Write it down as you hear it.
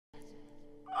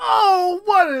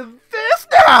What is this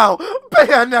now?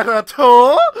 Bayonetta 2?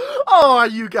 Oh, are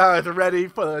you guys ready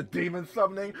for the demon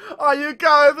summoning? Are you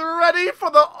guys ready for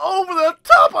the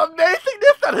over-the-top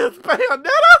amazingness that is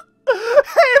Bayonetta?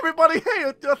 Hey everybody, hey,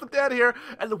 it's Justin Dan here,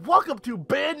 and welcome to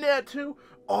Bayonetta 2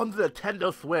 on the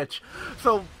Nintendo Switch.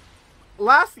 So,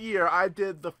 last year I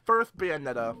did the first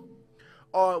Bayonetta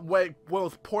when it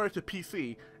was ported to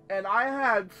PC, and I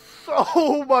had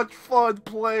so much fun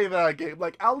playing that game.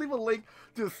 Like, I'll leave a link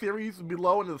to the series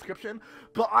below in the description,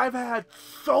 but I've had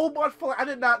so much fun. I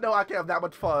did not know I could have that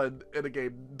much fun in a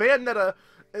game. Bayonetta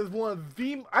is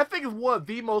I think it's one of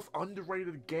the most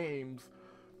underrated games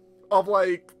of,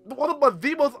 like,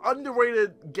 the most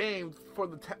underrated games for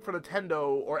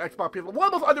Nintendo or Xbox people. One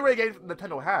of the most underrated games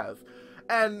Nintendo has.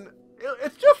 And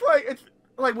it's just like, it's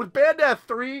like with Bayonetta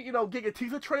 3, you know, getting a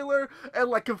teaser trailer and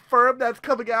like confirm that's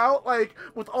coming out, like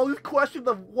with all these questions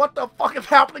of what the fuck is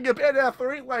happening in Bayonetta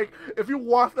 3, like if you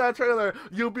watch that trailer,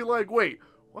 you'll be like, wait,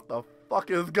 what the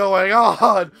fuck is going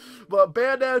on? But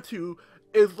Bayonetta 2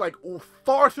 is like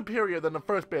far superior than the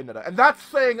first Bayonetta, and that's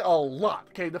saying a lot.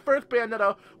 Okay, the first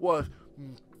Bayonetta was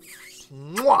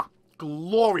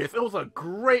glorious. It was a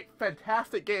great,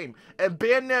 fantastic game, and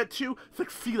Bayonetta 2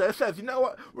 succeeded. It says, you know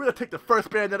what? We're gonna take the first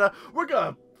Bayonetta. We're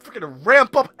gonna freaking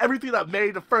ramp up everything that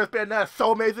made the first Bayonetta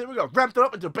so amazing. We're gonna ramp it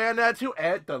up into Bayonetta 2,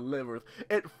 and it delivers.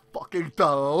 It fucking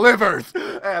delivers.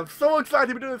 And I'm so excited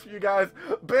to be doing this for you guys.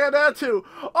 Bayonetta 2.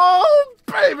 Oh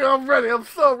baby, I'm ready. I'm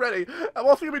so ready. I'm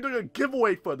also gonna be doing a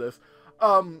giveaway for this.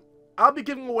 I'll be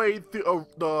giving away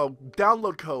the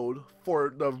download code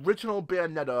for the original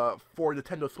Bayonetta for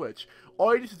Nintendo Switch.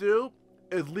 All you need to do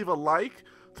is leave a like,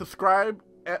 subscribe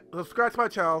to my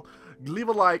channel, leave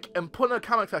a like, and put in a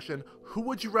comment section, who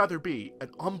would you rather be, an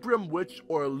Umbreon Witch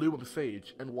or a Lumen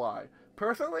Sage, and why?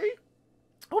 Personally,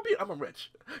 I'll be Umbreon Witch,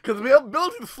 because the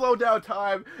ability to slow down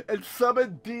time and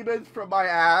summon demons from my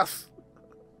ass.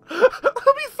 That'd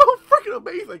be so freaking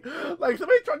amazing. Like,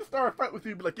 somebody tried to start a fight with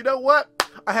you, be like, you know what?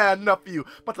 I had enough of you,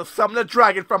 but to summon a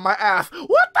dragon from my ass.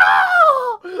 What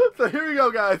the? So here we go,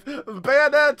 guys.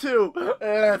 Bayonetta 2.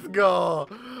 Let's go.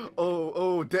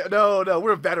 No,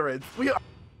 we're veterans. We are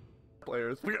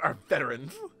players. We are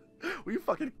veterans. We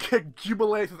fucking kick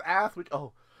Jubilee's ass.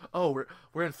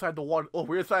 We're inside the water. Oh,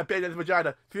 we're inside Bayonetta's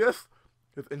vagina. See this?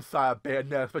 It's inside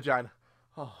Bayonetta's vagina.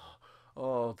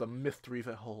 Oh, the mysteries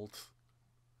it holds.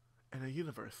 In a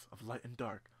universe of light and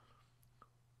dark,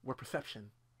 where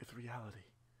perception is reality.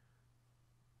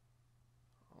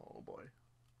 Oh boy.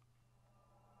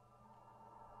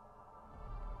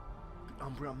 The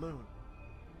Umbreon Moon.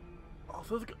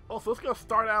 So it's gonna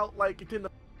start out like it's in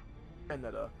the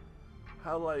Bayonetta.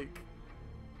 How like...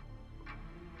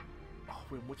 Oh,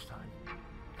 we're in which time?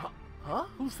 Huh?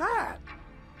 Who's that?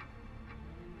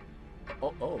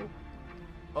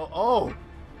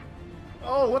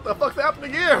 Oh, what the fuck's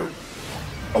happening here?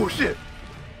 Oh shit!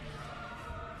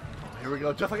 Oh, here we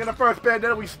go. Just like in the first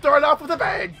Bayonetta, we start off with a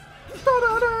bang. The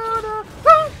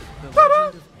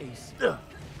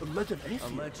legend of Ace. A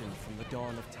legend from the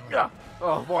dawn of time. Yeah.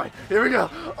 Oh boy. Here we go.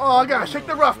 Oh, I gotta shake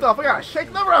the rust off.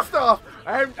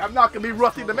 I'm not gonna be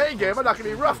rusty in the main game. I'm not gonna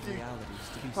be rusty.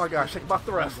 Oh, I gotta shake off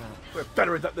the rust. We're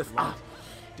veterans at this.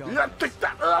 You gotta take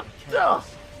that.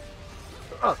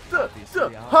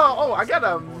 I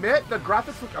gotta admit, the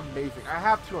graphics look amazing. I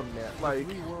have to admit, like,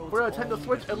 for a Nintendo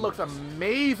Switch, it looks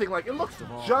amazing. Like, it looks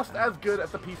just as good as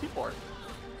the PC port.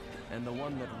 And the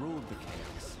one that ruled the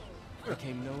chaos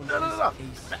became known as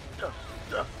Ace.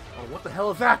 Oh, what the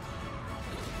hell is that?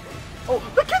 Oh,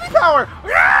 the kitty power!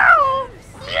 Meow!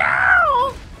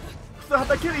 Meow! Still have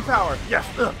the kitty power. Yes.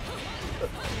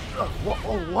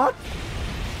 What?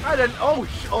 I didn't.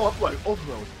 What?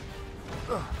 Overload.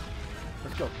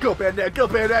 Let's go. Go, Bayonetta. Go,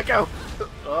 Bayonetta. Go.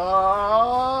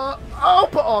 I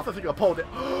think I pulled it.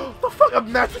 The fucking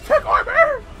Magitech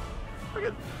armor! We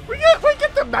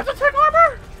get the Magitech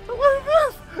armor? What is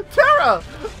this? Terra,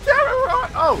 we're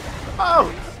on.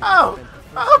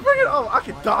 Bring it. I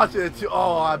can dodge it too.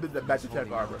 I'm in the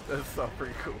Magitech armor. That's so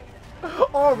pretty cool.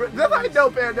 Then I know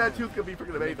Bayonetta 2 is gonna be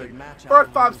freaking amazing.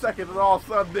 First 5 seconds and all of a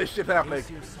sudden this shit's happening.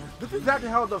 This is exactly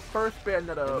how the first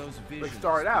Bayonetta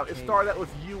started out. It started out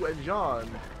with you and Jeanne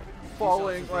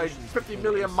falling like 50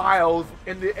 million miles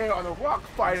in the air on a rock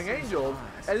fighting angels,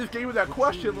 and just gave you that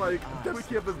question like,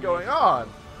 WTF is going on?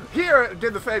 Here,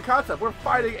 again, the same concept. We're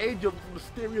fighting angels,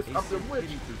 mysterious Umbreon Witch,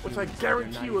 which I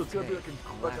guarantee you is gonna be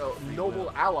like a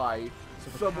noble ally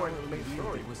somewhere in the main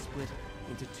story.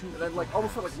 And then, like, all of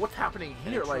a sudden, like, what's happening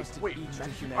here? Like, wait,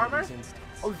 Magitech armor?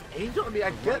 Oh, this angel? I mean,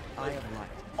 I get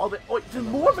all the. Oh, there's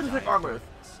more Magitech armors.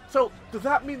 So, does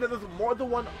that mean that there's more than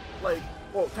one, like,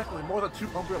 well, technically more than 2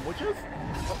 Umbreon Witches?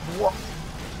 What?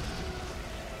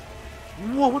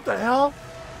 Whoa, what the hell?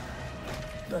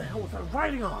 What the hell was I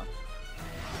riding on?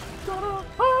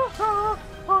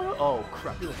 Oh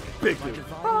crap, he was a big dude.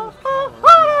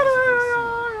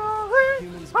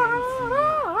 Humans gained free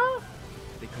will.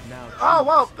 They could now choose. Oh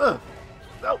wow!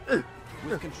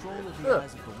 With control of the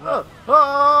eyes of the world,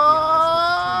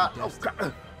 Oh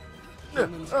crap!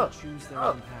 humans could choose their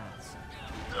own paths.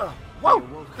 Whoa! They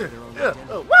awoke to their own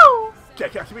identity. Whoa!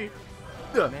 Can't catch me!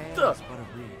 Man is but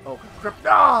a reed. Oh crap! The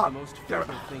Ah! most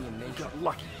fertile thing in nature. Got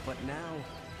lucky. But now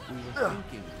we were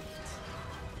thinking weeds.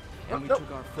 And we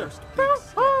took our first big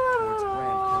step towards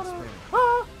grand prosperity.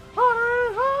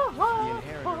 The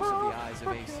inheritors of the eyes of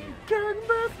Aesir have been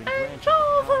granted the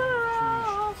power of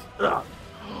creation.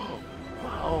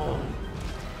 Wow!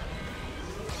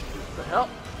 The hell?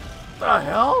 The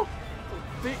hell?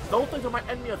 Those things are my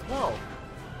enemy as well.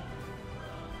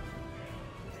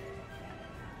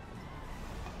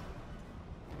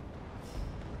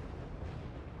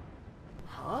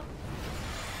 Huh?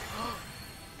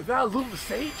 Is that a Lumen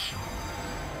Sage?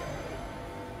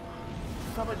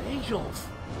 Summon angels.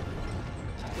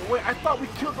 Wait, I thought we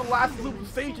killed the last Lumen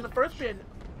Sage in the first band.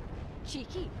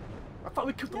 Cheeky. I thought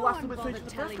we killed the No last one Lumen Sage in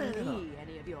bothered the first telling band. me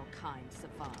any of your kind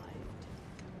survived.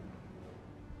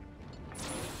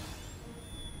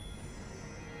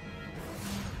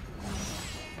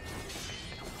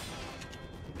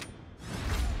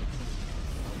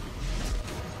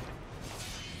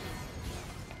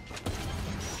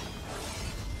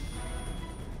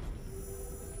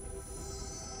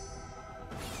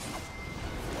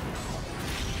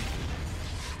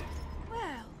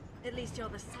 At least you're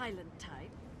the silent type.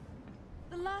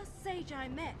 The last sage I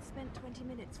met spent 20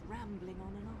 minutes rambling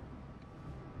on and on.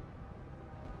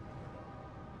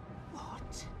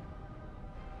 What?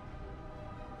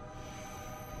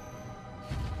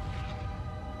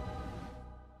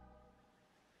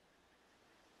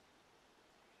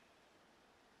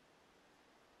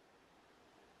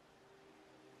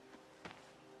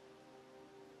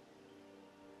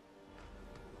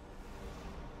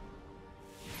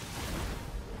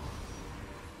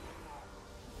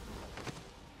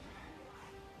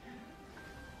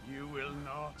 You will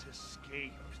not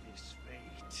escape this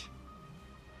fate.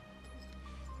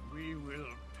 We will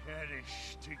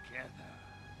perish together.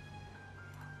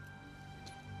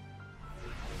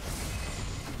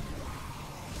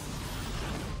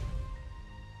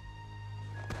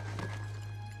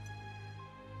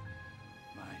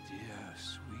 My dear,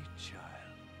 sweet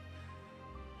child,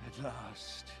 at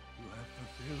last you have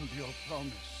fulfilled your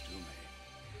promise to me.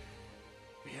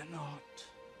 Fear not.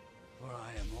 For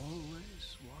I am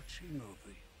always watching over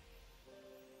you.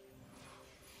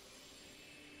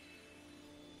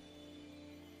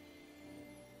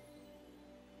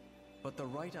 But the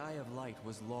right eye of light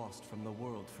was lost from the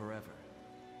world forever,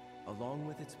 along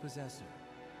with its possessor,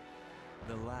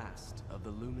 the last of the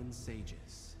Lumen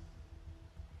Sages.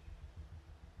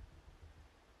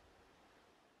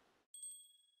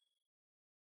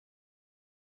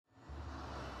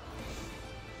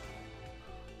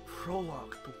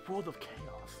 Prologue, the world of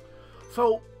chaos.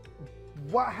 So,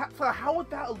 so how was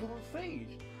that a Lumen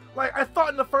Sage? Like, I thought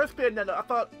in the first Bayonetta, I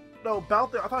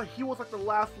thought he was like the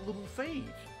last Lumen Sage.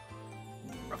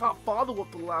 I thought Father was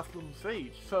the last Lumen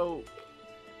Sage. So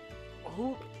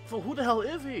who the hell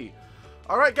is he?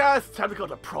 Alright guys, time to go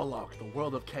to Prologue, the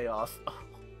world of chaos.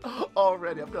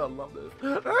 Already, I'm gonna love this.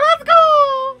 Let's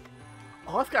go!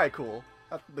 Oh, that's kinda cool.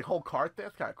 The whole card thing,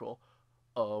 that's kinda cool.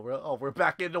 We're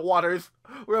back in the waters.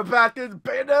 We're back in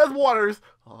Bayonetta's waters.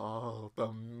 Oh,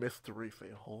 the mysteries they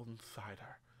hold inside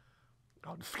her.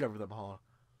 I'll discover them all.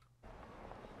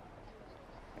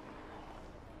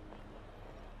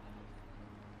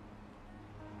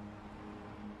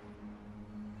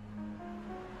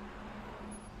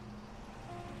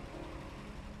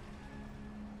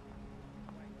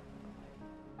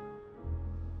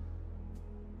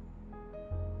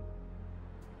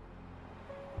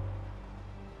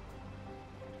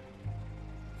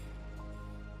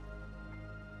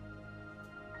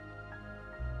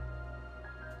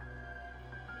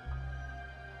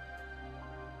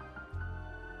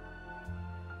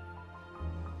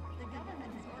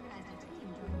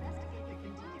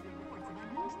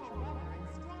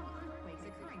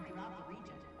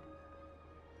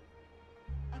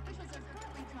 Officials are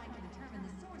currently trying to determine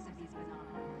the source of these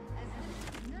phenomena, as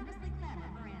citizens nervously clamor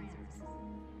for answers.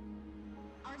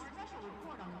 Our special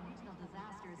report on the regional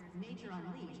disasters, Nature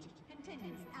Unleashed,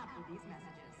 continues after these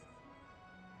messages.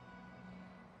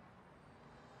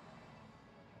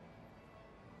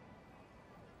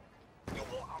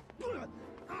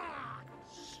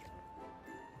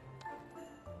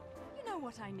 You know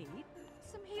what I need?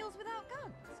 some heels without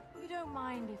guns. You don't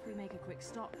mind if we make a quick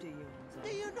stop, do you, Enzo?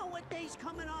 Do you know what day's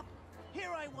coming up?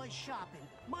 Here I was shopping,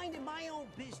 minding my own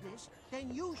business,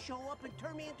 then you show up and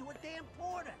turn me into a damn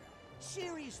porter.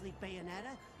 Seriously,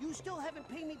 Bayonetta, you still haven't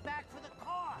paid me back for the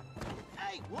car.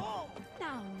 Hey, whoa!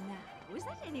 Now, is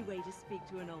that any way to speak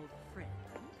to an old friend?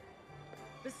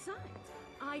 Besides,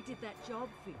 I did that job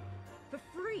for you. For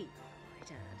free,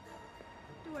 might add.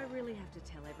 Do I really have to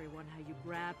tell everyone how you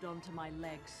grabbed onto my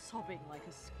leg, sobbing like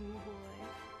a schoolboy?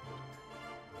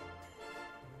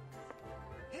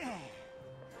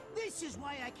 This is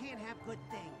why I can't have good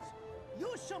things.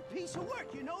 You're some piece of work,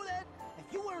 you know that?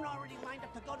 If you weren't already lined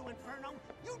up to go to Inferno,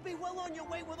 you'd be well on your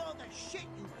way with all the shit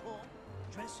you pull.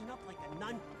 Dressing up like a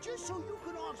nun just so you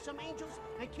could off some angels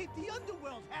and keep the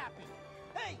underworld happy.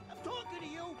 Hey, I'm talking to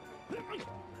you.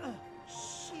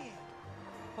 Shit.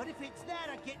 But if it's that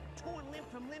or getting torn limb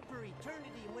from limb for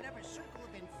eternity in whatever circle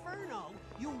of Inferno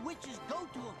you witches go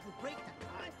to if you break the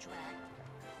contract,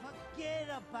 forget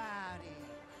about it.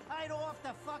 I'd off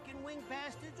the fucking wing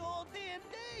bastards all damn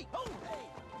day. Oh, hey,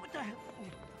 what the hell?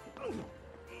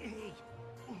 Hey.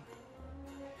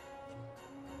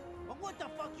 But what the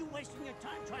fuck you wasting your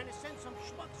time trying to send some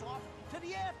schmucks off to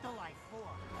the afterlife for?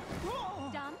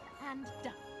 Whoa. Done and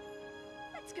done.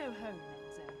 Let's go home,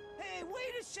 Enzo. Hey,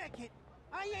 wait a second.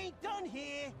 I ain't done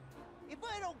here. If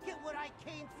I don't get what I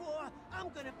came for, I'm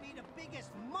gonna be the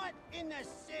biggest mutt in the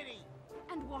city.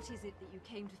 And what is it that you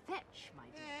came to fetch, my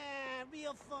dear?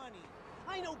 Real funny.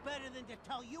 I know better than to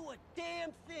tell you a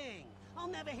damn thing. I'll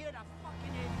never hear the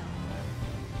fucking end of it.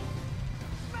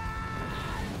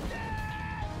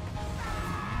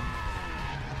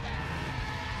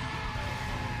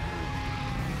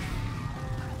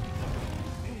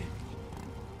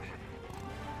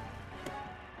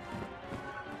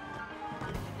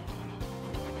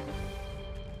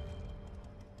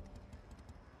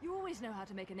 You always know how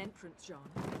to make an entrance, Jeanne.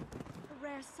 A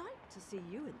rare sight to see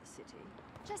you in the city.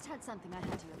 Just had something I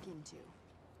had to look into.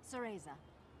 Cereza,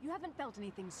 you haven't felt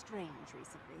anything strange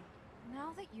recently?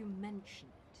 Now that you mention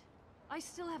it, I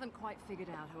still haven't quite figured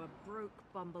out how a broke,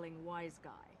 bumbling wise guy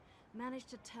managed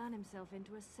to turn himself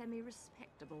into a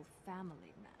semi-respectable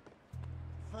family man.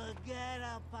 Forget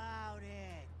about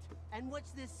it. And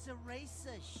what's this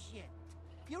Cereza shit?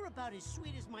 You're about as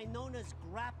sweet as my Nona's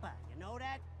grappa, you know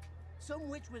that? Some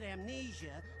witch with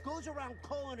amnesia goes around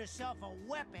calling herself a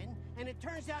weapon, and it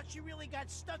turns out she really got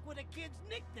stuck with a kid's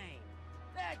nickname.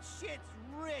 That shit's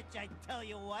rich, I tell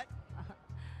you what.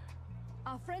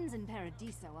 Our friends in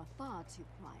Paradiso are far too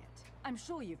quiet. I'm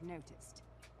sure you've noticed.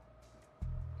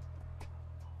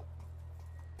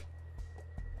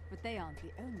 But they aren't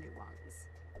the only ones.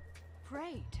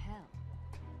 Pray tell.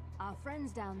 Our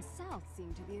friends down south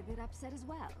seem to be a bit upset as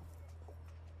well.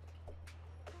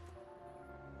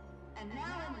 And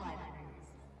now in lighter news,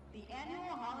 the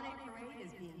annual holiday parade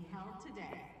is being held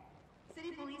today. City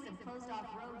police have closed off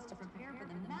roads to prepare for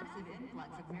the massive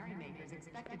influx of merrymakers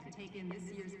expected to take in this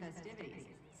year's festivities,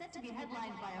 set to be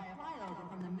headlined by a flyover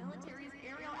from the military's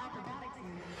aerial acrobatics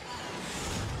unit.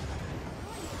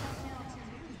 According to Channel 2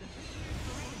 News, the this year's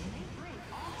parade may break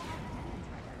all-time attendance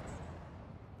records.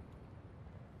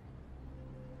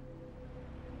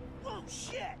 Whoa,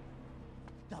 shit!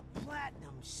 The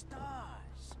Platinum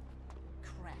Stars.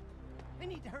 Crap. I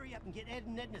need to hurry up and get Ed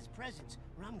and Edna's presents,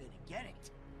 or I'm gonna get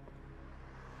it.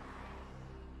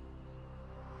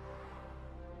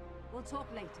 We'll talk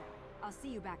later. I'll see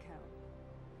you back home.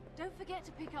 Don't forget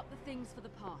to pick up the things for the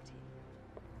party.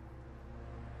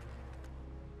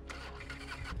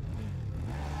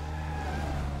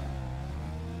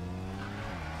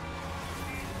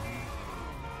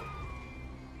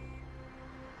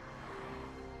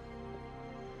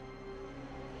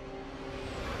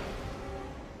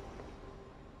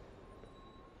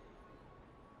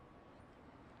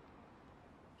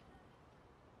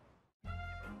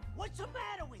 What's the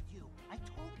matter with you? I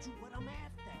told you what I'm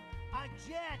after. A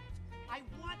jet! I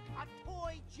want a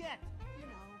toy jet! You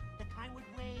know, the kind with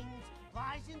wings,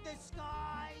 flies in the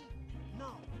sky.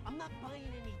 No, I'm not buying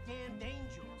any damned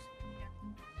angels.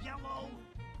 Yellow,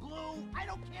 blue, I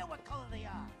don't care what color they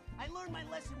are. I learned my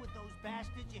lesson with those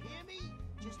bastards, you hear me?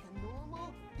 Just a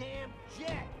normal damn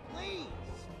jet, please!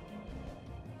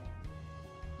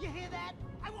 You hear that?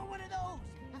 I want one of those!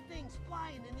 The thing's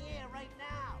flying in the air right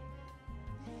now.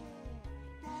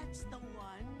 That's the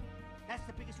one. That's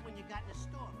the biggest one you got in the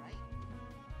store, right?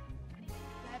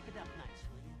 Wrap it up nice,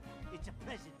 will you? It's a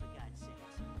present, for God's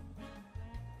sakes.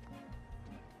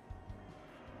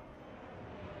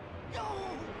 Yo!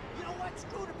 You know what?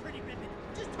 Screw the pretty ribbon.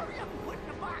 Just hurry up and put it in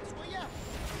the box, will ya?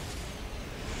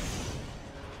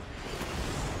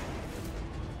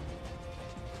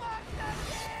 Fuck that!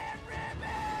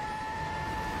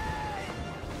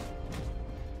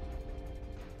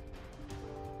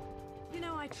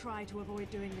 try to avoid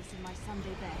doing this in my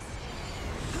Sunday best.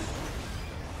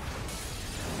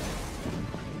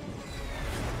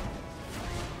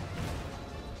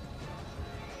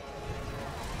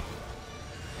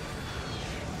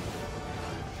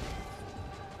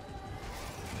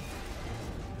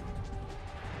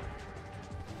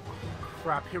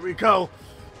 Crap, here we go.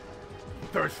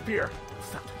 Third spear.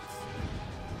 Acceptance.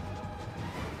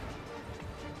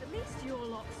 At least your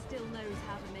lot still knows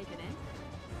how to make an end.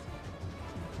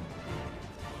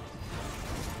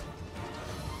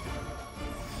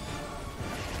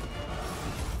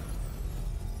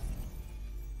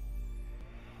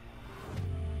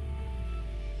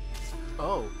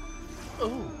 Oh.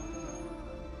 Oh.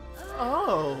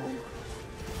 Oh.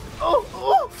 Oh.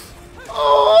 Oh.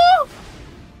 Oh.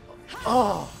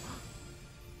 Oh.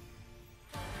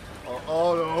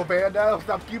 Oh no, man, no,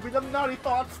 stop giving them naughty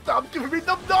thoughts! Stop giving me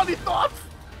them naughty thoughts!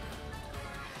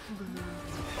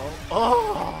 Oh,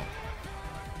 oh.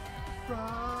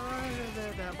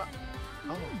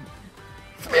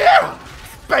 Spear!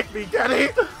 Spank me, Daddy!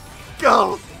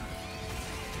 Go!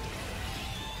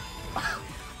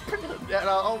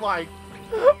 Oh my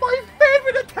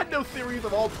favorite Nintendo series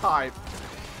of all time!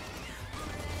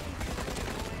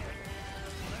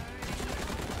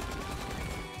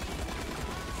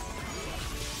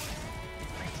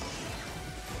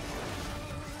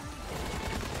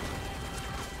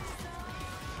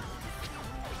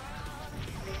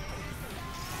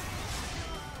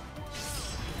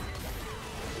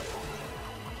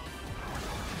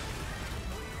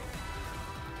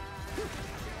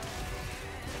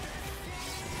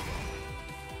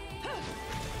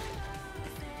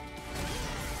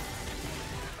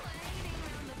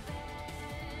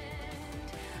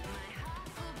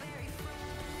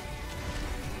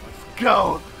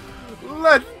 Go!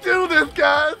 Let's do this,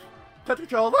 guys! Touch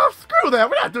controls? Oh, screw that!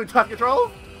 We're not doing touch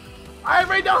controls! I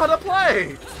already know how to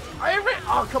play!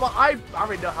 Oh, come on, I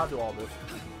already know how to do all this.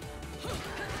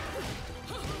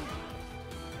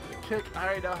 Kick, I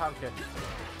already know how to kick.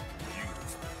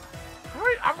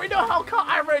 I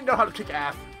already know how to kick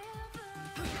ass.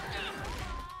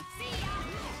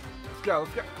 Let's go,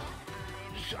 let's go.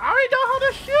 I already know how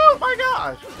to shoot, my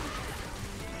gosh!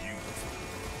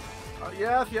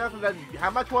 Yes, yes, and then how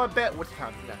much want to bet which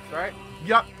time's next, right?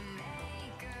 Yup.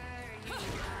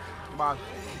 Come on.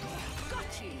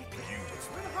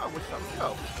 Oh, which time? Let's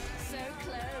go. So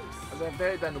close.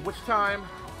 And then which time?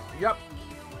 Yup.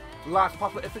 Last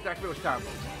possible instant activate which time?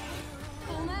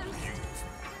 Almost.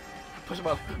 Push him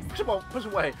up. Push him up. Push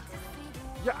away.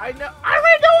 Yeah, I know. I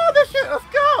already know all this shit. Let's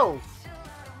go.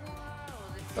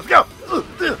 Let's go.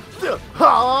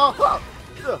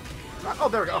 Oh,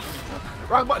 there we go.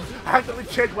 Wrong button. I accidentally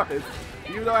changed weapons.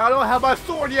 Even though I don't have my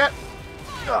sword yet.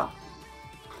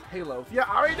 Halos. Yeah,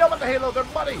 I already know about the halos. They're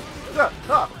money.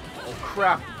 Oh,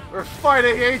 crap. We're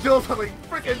fighting angels on a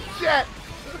freaking jet.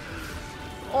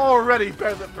 Already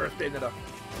better than first Bayonetta.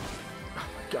 Oh, my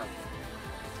God.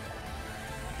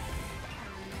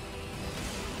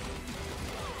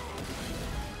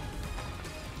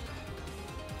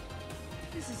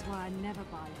 This is why I never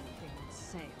buy anything on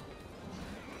sale.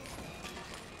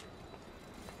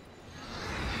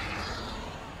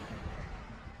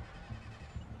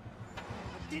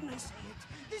 Didn't I say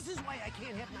it? This is why I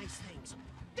can't have nice things.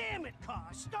 Damn it, car,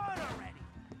 start already!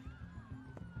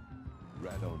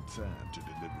 Right on time to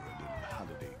deliver a little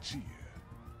holiday cheer.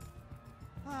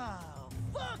 Oh,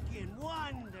 fucking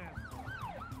wonderful!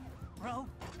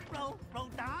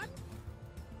 Don?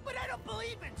 But I don't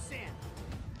believe in sin!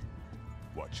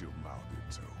 Watch your mouth,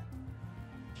 Ito.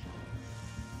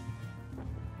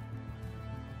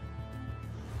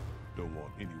 Don't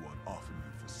want anyone offering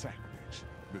you for sacrilege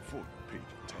before you pay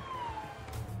your tab.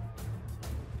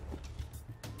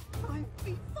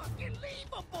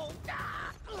 Unbelievable!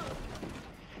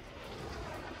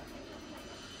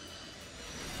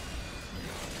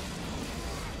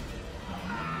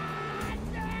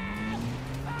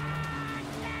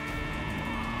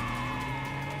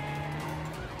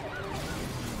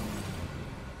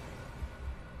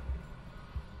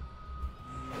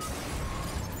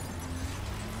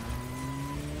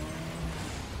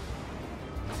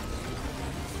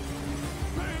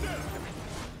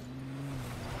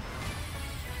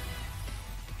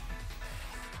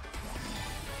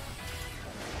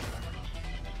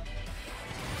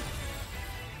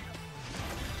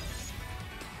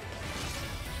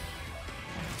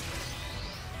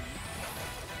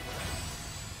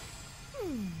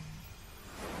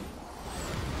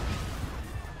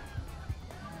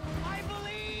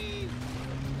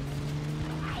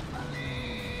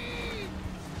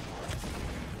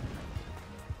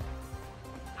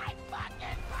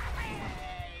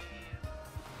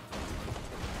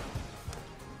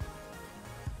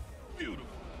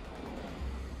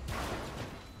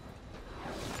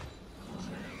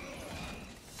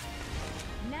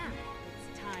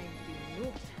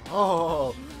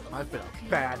 Oh, I've been a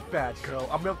bad, bad girl.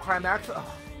 I'm gonna climax.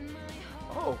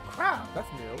 Oh, crap,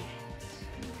 that's new.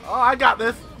 Oh, I got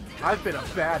this. I've been a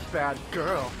bad, bad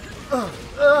girl.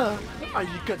 Are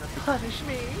you gonna punish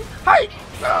me? Hey!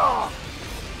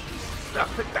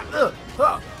 Take that.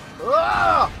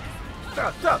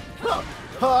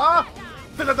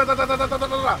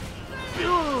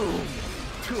 Boom!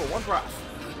 2-1 brass.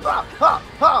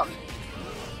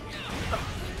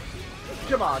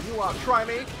 Come on, you wanna try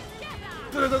me?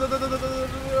 You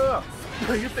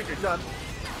think you're done?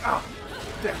 Ah,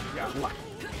 damn, you got lucky.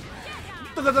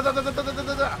 I'm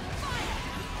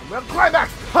gonna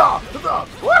climax!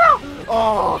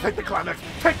 Oh, take the climax!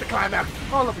 Take the climax!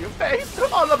 All over your face!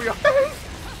 All over your face!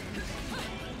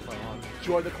 Oh,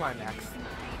 enjoy the climax.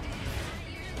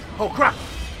 Oh crap!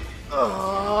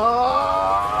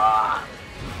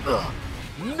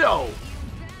 No!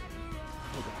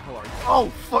 Who the hell are you? Oh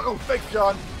fuck! Oh thanks,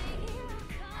 John.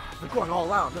 They're going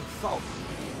all out. They're assault.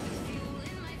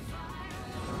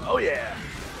 Oh yeah!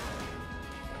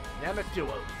 Dynamic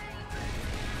duo.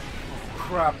 Oh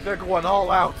crap! They're going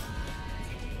all out.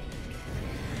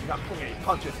 Not pulling any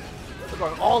punches. They're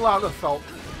going all out assault.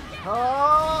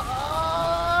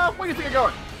 Where do you think you're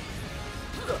going?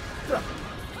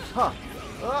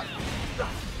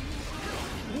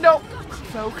 Nope!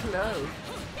 So close.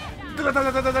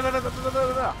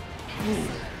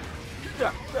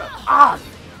 Ah!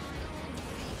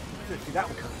 Didn't see that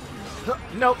one coming.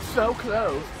 Nope, so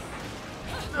close.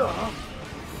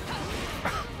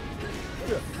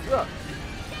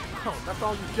 Oh, that's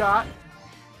all you got?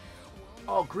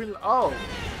 Oh, green. Oh.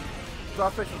 So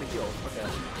I'm fixing the heels. Okay.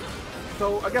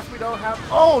 So I guess we don't have.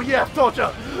 Oh, yeah,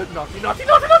 Soldier! Naughty, naughty,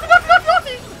 naughty, naughty, naughty, naughty,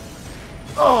 naughty!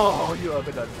 Oh, you have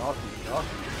been a naughty, naughty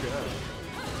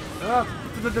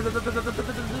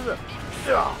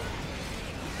girl.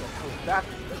 That.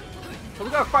 So we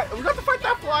gotta fight. We got to fight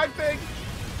that flying thing.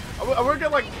 Are we gonna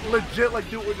like legit like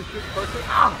do it with the person?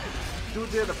 Do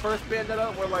it in the first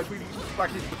Bayonetta where like we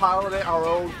actually piloted our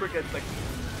own freaking like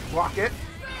rocket.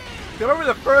 Remember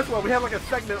the first one? We had like a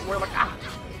segment where like alright,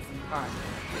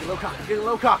 get a little cocky, get a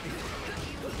little cocky.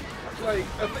 Like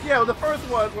yeah, the first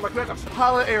one where like we had to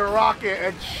pilot a rocket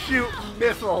and shoot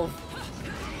missiles.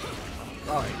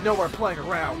 Alright, you know we're playing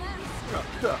around.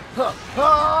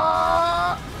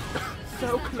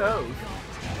 So close.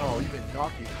 Oh, you've been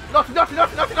naughty. Naughty, naughty,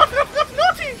 naughty, naughty, naughty, naughty, naughty,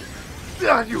 naughty!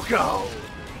 There you go!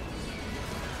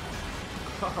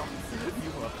 Oh,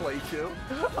 you wanna play too?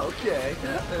 Okay,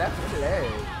 let's play.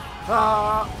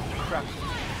 Crap.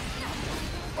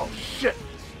 Oh shit!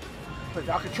 Play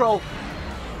out of control.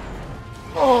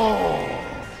 Oh!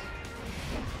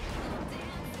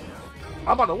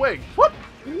 I'm on the wing. Whoop!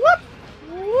 Whoop!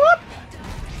 Whoop!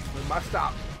 Where's my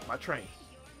stop? My train.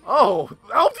 Oh,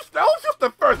 that was just the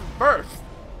first verse.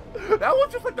 That was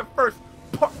just like the first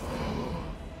part.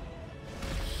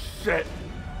 Shit.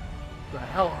 The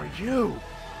hell are you?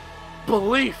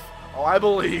 Belief. Oh, I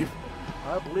believe.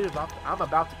 I'm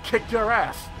about to kick your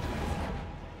ass.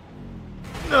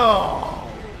 No.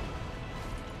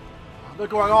 They're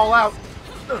going all out.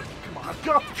 Come on,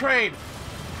 get off the train.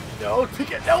 No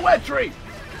ticket, no entry.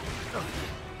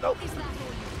 No.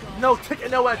 No ticket,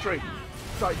 no entry.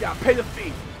 Sorry, yeah, pay the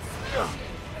fee.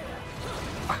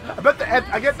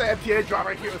 I get the MTA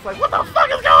driver here. It's like, what the fuck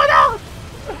is going on?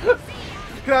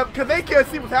 Cause they can't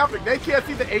see what's happening. They can't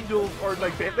see the angels or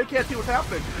like they can't see what's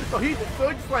happening. So he's just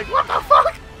like, what the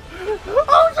fuck?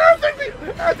 Oh shit!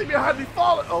 Everything behind me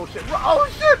falling. Oh shit! Oh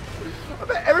shit! I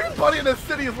bet everybody in the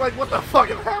city is like, what the fuck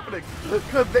is happening?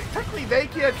 Because technically they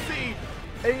can't see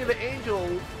any of the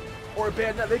angels or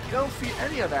Bayonetta. They don't see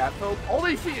any of that. So all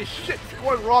they see is shit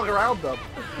going wrong around them,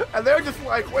 and they're just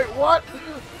like, wait, what?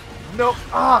 No.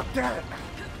 Ah, damn it!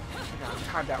 I gotta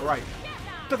time that right.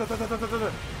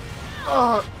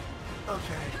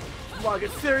 Okay. Wanna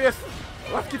get serious?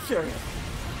 Let's get serious.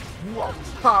 Whoa.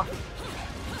 Ha.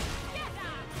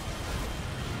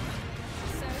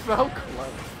 So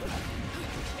close.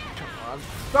 Come on.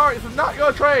 Sorry, this is not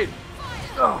your train.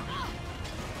 Ugh.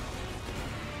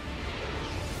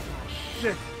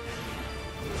 Shit.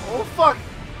 Oh fuck.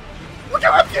 Look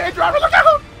out, MTA driver, look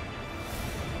out!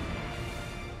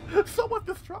 So much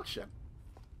destruction.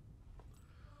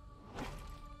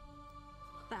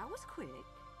 That was quick.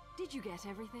 Did you get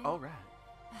everything? All right.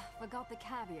 Forgot the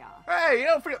caviar. Hey, you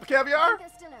don't forget the caviar. They're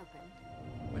still open.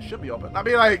 It should be open. I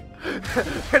mean, like,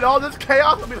 in all this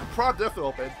chaos, I mean, the front is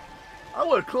open. I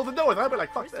would close the doors. I'd be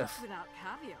like, fuck this. Christmas without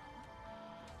caviar.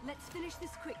 Let's finish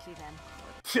this quickly then.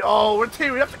 Oh, we're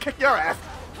teaming. We have to kick your ass.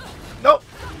 Nope.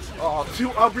 Oh, two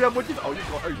Umbreon witches. Oh,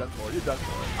 you're done for. You're done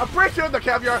for. I'm pretty sure the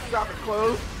caviar shop is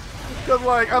closed. Because,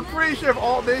 like, I'm pretty sure if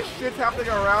all this shit's happening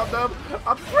around them,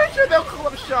 I'm pretty sure they'll call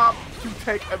up shop to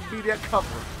take immediate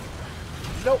cover.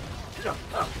 Nope.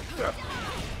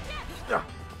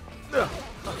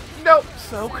 Nope.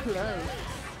 So close.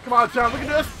 Come on, John, we can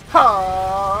do this.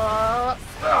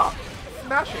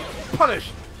 Smashing.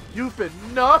 Punish. You've been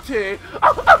naughty.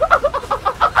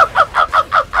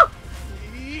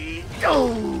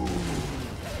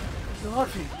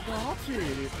 Naughty,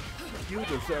 naughty. You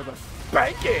deserve a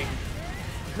spanking.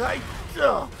 Nope.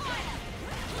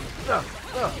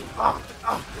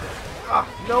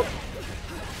 Nope.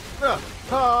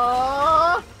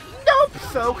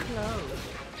 So close.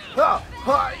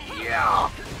 Yeah.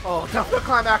 Oh, tough the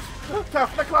climax.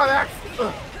 Tough the climax.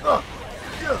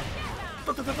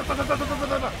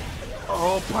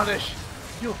 Oh, punish.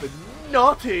 You've been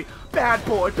naughty. Bad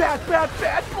boy. Bad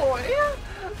boy.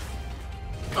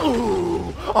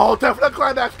 Ooh. Oh, definite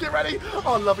climax. Get ready.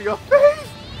 Oh, love your face.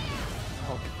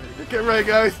 Oh, get ready,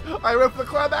 guys. I ready for the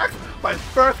climax. My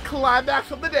first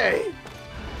climax of the day.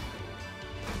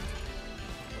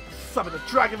 Summon the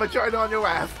dragon vagina on your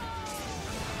ass.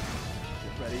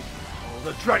 Get ready. Oh,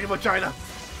 the dragon vagina.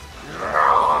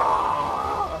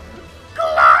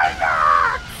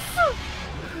 Climax!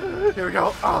 Here we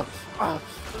go.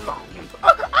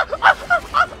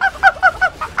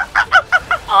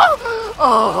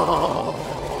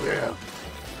 Oh, yeah.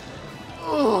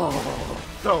 Oh,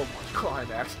 so much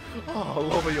climax.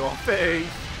 All over your face.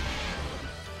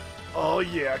 Oh,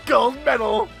 yeah. Gold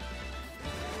medal.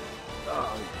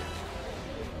 Oh, yeah.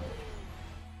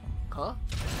 Huh?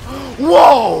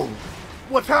 Whoa!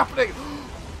 What's happening?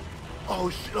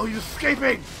 Oh, shit. Oh, he's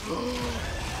escaping.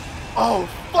 Oh,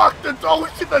 fuck. Oh,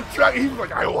 shit. The dragon. He was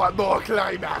like, I want more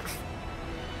climax.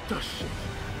 The shit.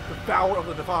 The power of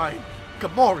the divine.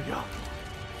 Gamoria.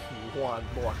 He won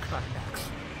more climax.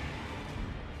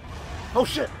 Oh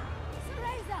shit!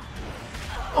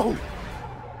 Oh!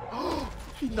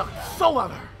 He knocked soul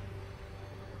out of her!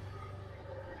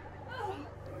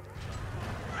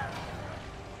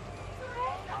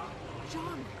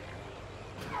 John!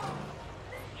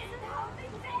 This isn't how they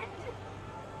said!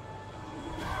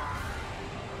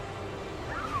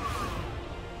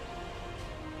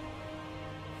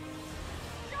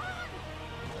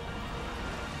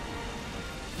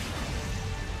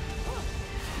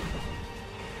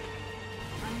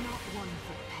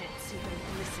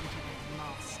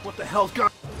 What the hell's going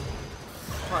on?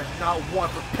 I'm not one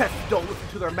for pets who don't listen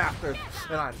to their masters,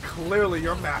 and I'm clearly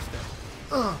your master.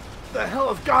 The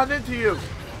hell has gotten into you?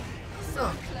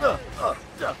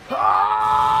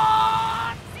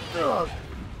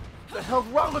 The hell's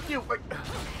wrong with you? Like,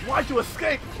 why'd you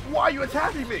escape? Why are you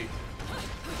attacking me?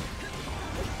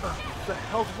 The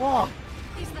hell's wrong?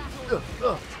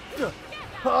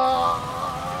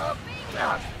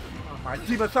 My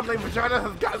demon summoning vagina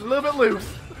has gotten a little bit loose.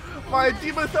 My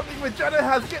demon summoning vagina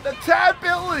has gotten a tad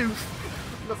bit loose.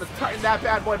 I'm gonna tighten that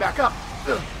bad boy back up.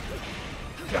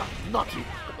 Yeah, naughty.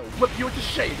 I'm gonna whip you into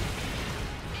shape.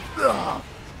 Got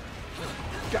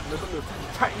a little bit loose.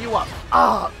 Tighten you up.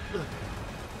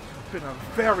 Been a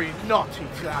very naughty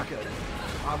dragon.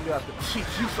 I'm gonna have to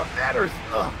teach you some manners.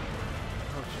 Okay.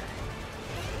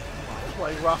 Let's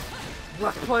play rough.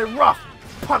 Let's play rough.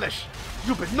 Punish.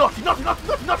 You've been naughty, naughty, naughty,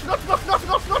 naughty, naughty, naughty, naughty, naughty,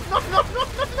 naughty, naughty, naughty, naughty,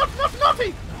 naughty, naughty, naughty,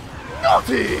 naughty,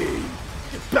 naughty!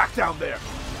 Get back down there.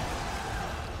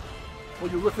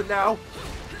 Will you listen now?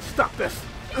 Stop this.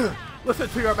 Listen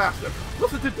to your master.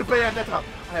 Listen to Bayonetta.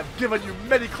 I have given you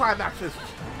many climaxes.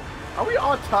 Are we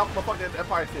on top of a fucking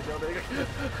Empire State Building?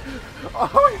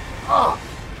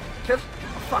 Kiss.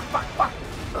 Fuck.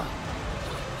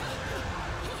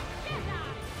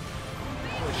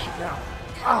 Holy shit now.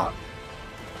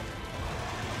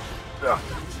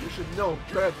 You should know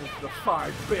better than to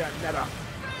defy Bayonetta.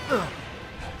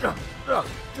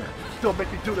 Don't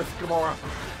make me do this, Gamora.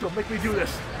 Don't make me do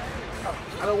this.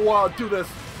 I don't want to do this,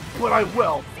 but I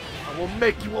will. I will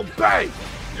make you obey.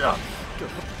 Go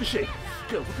look at the shape.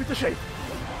 Go look at the shape.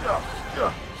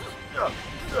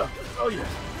 Oh yes.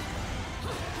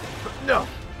 No.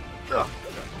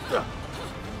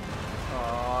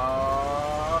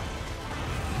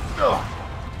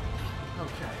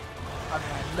 Okay. I've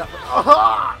had enough.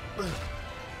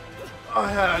 I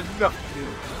had enough of you.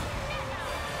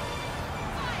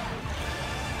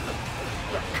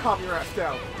 Now calm your ass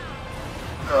down.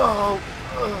 I'm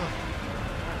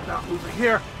not losing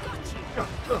here.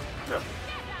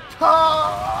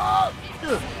 I've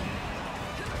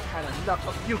had enough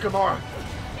of you, Gamora.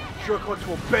 You're going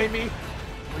to obey me,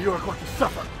 or you are going to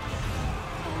suffer.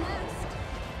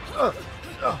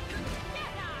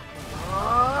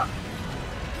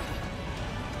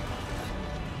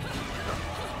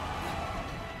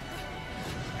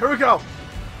 Here we go.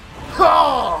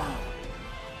 Oh!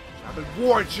 I've been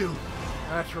warned you.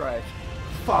 That's right.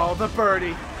 Follow the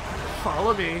birdie.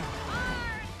 Follow me.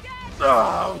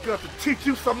 Oh, I'm gonna have to teach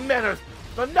you some manners.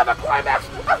 Another climax.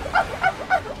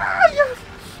 Yes.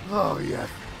 Oh yes.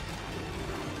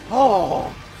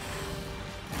 Oh,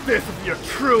 this is your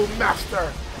true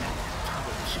master. Time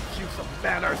to teach you some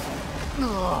manners.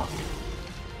 Oh.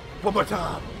 One more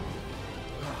time.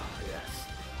 Oh yes.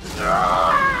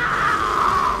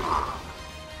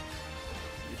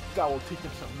 That will teach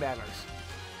him some manners.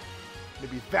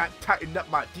 Maybe that tightened up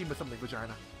my demon something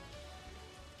vagina.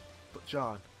 But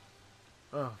John.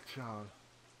 Oh, John.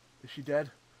 Is she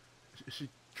dead? Is she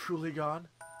truly gone?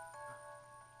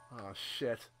 Oh,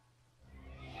 shit.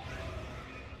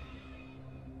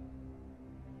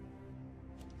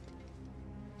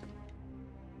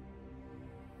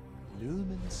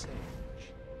 Lumen Sage.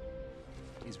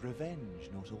 Is revenge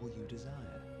not all you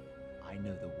desire? I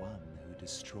know the one who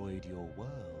destroyed your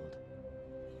world.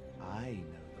 I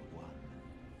know the one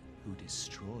who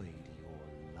destroyed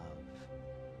your love.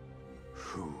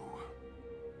 Who?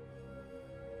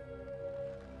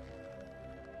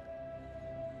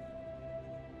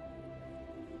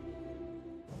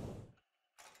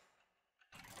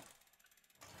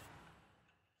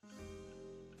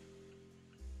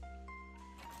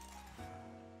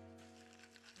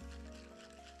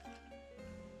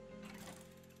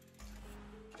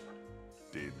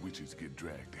 Dead witches get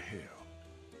dragged to hell.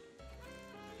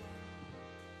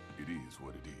 It is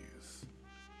what it is.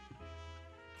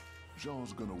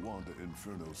 Jeanne's gonna wander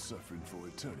Inferno suffering for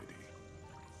eternity.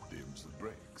 Them's the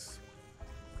breaks.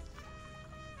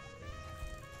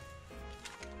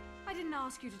 I didn't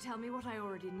ask you to tell me what I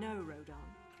already know, Rodin.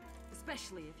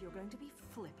 Especially if you're going to be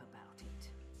flip about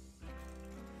it.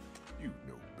 You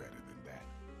know better than that.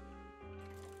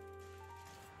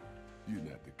 You're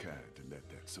not the kind to let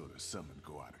that sort of summon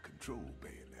go out of control,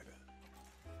 Bayonetta.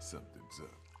 Something's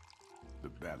up. The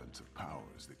balance of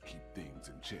powers that keep things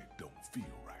in check don't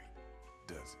feel right,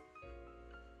 does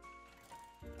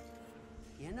it?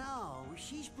 You know,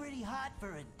 she's pretty hot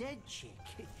for a dead chick.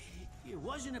 You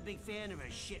wasn't a big fan of her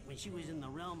shit when she was in the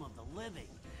realm of the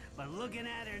living. But looking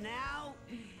at her now...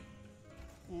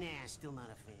 Nah, still not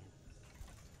a fan.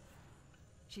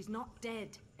 She's not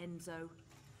dead, Enzo.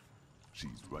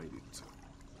 She's right, Enzo.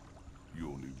 You're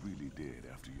only really dead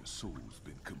after your soul's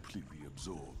been completely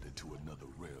absorbed into another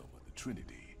realm of the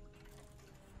Trinity.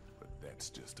 But that's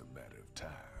just a matter of time.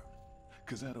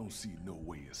 'Cause I don't see no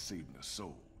way of saving a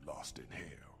soul lost in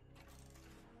hell.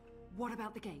 What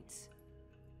about the gates?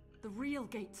 The real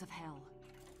gates of hell?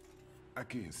 I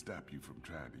can't stop you from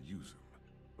trying to use them,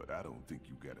 but I don't think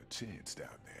you got a chance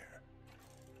down there.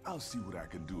 I'll see what I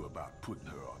can do about putting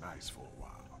her on ice for a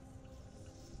while.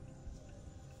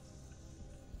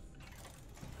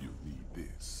 You'll need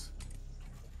this.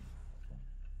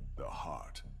 The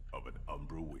heart of an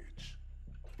Umbra witch.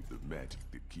 The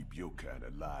magic that keep your kind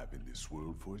alive in this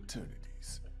world for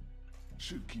eternities.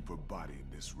 Should keep her body in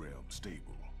this realm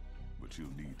stable, but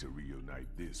you'll need to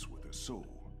reunite this with her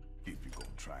soul if you're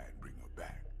gonna try and bring her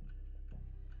back.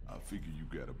 I figure you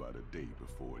got about a day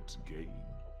before it's game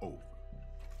over.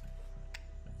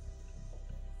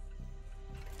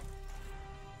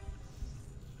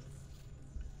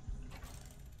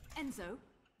 Enzo,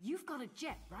 you've got a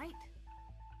jet, right?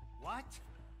 What?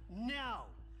 No.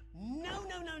 No,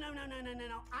 no, no, no, no, no, no, no,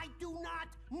 no. I do not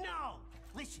know.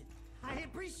 Listen, I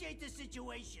appreciate the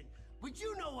situation, but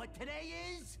you know what today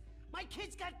is? My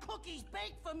kids got cookies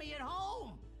baked for me at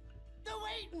home. They're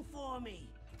waiting for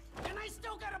me. And I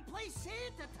still gotta play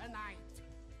Santa tonight.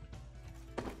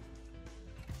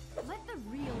 Let the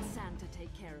real Santa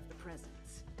take care of the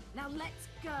presents. Now let's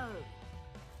go.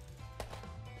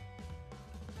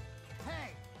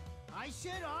 Hey, I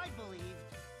said I believed,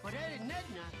 but Ed and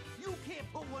Edna, you can't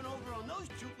put one over on those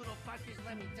cute little fuckers,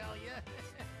 let me tell you.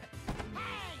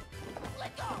 Hey!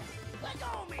 Let go! Let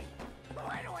go of me!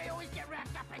 Why do I always get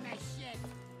wrapped up in this shit?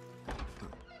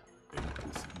 Ain't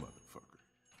this motherfucker.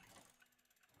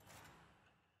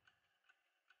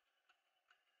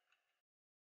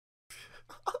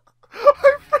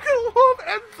 I freaking love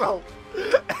Enzo!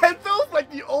 Enzo's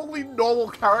like the only normal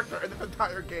character in this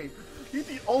entire game. He's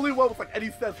the only one with like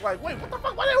any sense like, wait, what the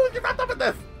fuck? Why did we get wrapped up in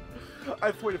this?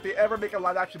 I swear, if they ever make a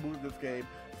live action movie in this game,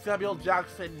 Samuel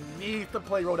Jackson needs to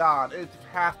play Rodin. It just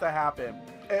has to happen.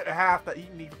 It has to. He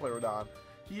needs to play Rodin.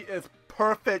 He is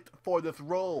perfect for this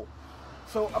role.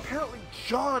 So apparently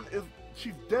Jeanne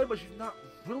she's dead, but she's not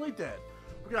really dead.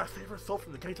 We're gonna save her soul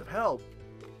from the gates of hell,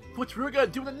 which we're gonna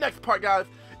do in the next part, guys,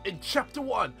 in Chapter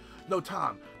 1, No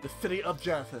Time, the City of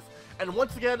Genesis. And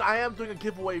once again, I am doing a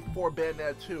giveaway for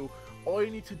Bayonetta 2, all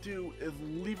you need to do is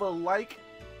leave a like,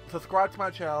 subscribe to my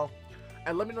channel,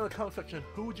 and let me know in the comment section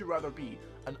who would you rather be,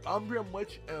 an Umbreon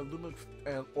Witch and a Lumen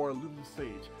or a Lumen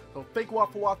Sage. So thank you all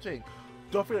for watching.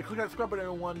 Don't forget to click that subscribe button,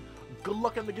 everyone. Good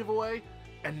luck in the giveaway,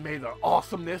 and may the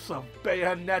awesomeness of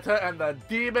Bayonetta and the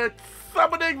demon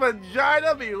summoning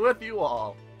vagina be with you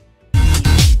all.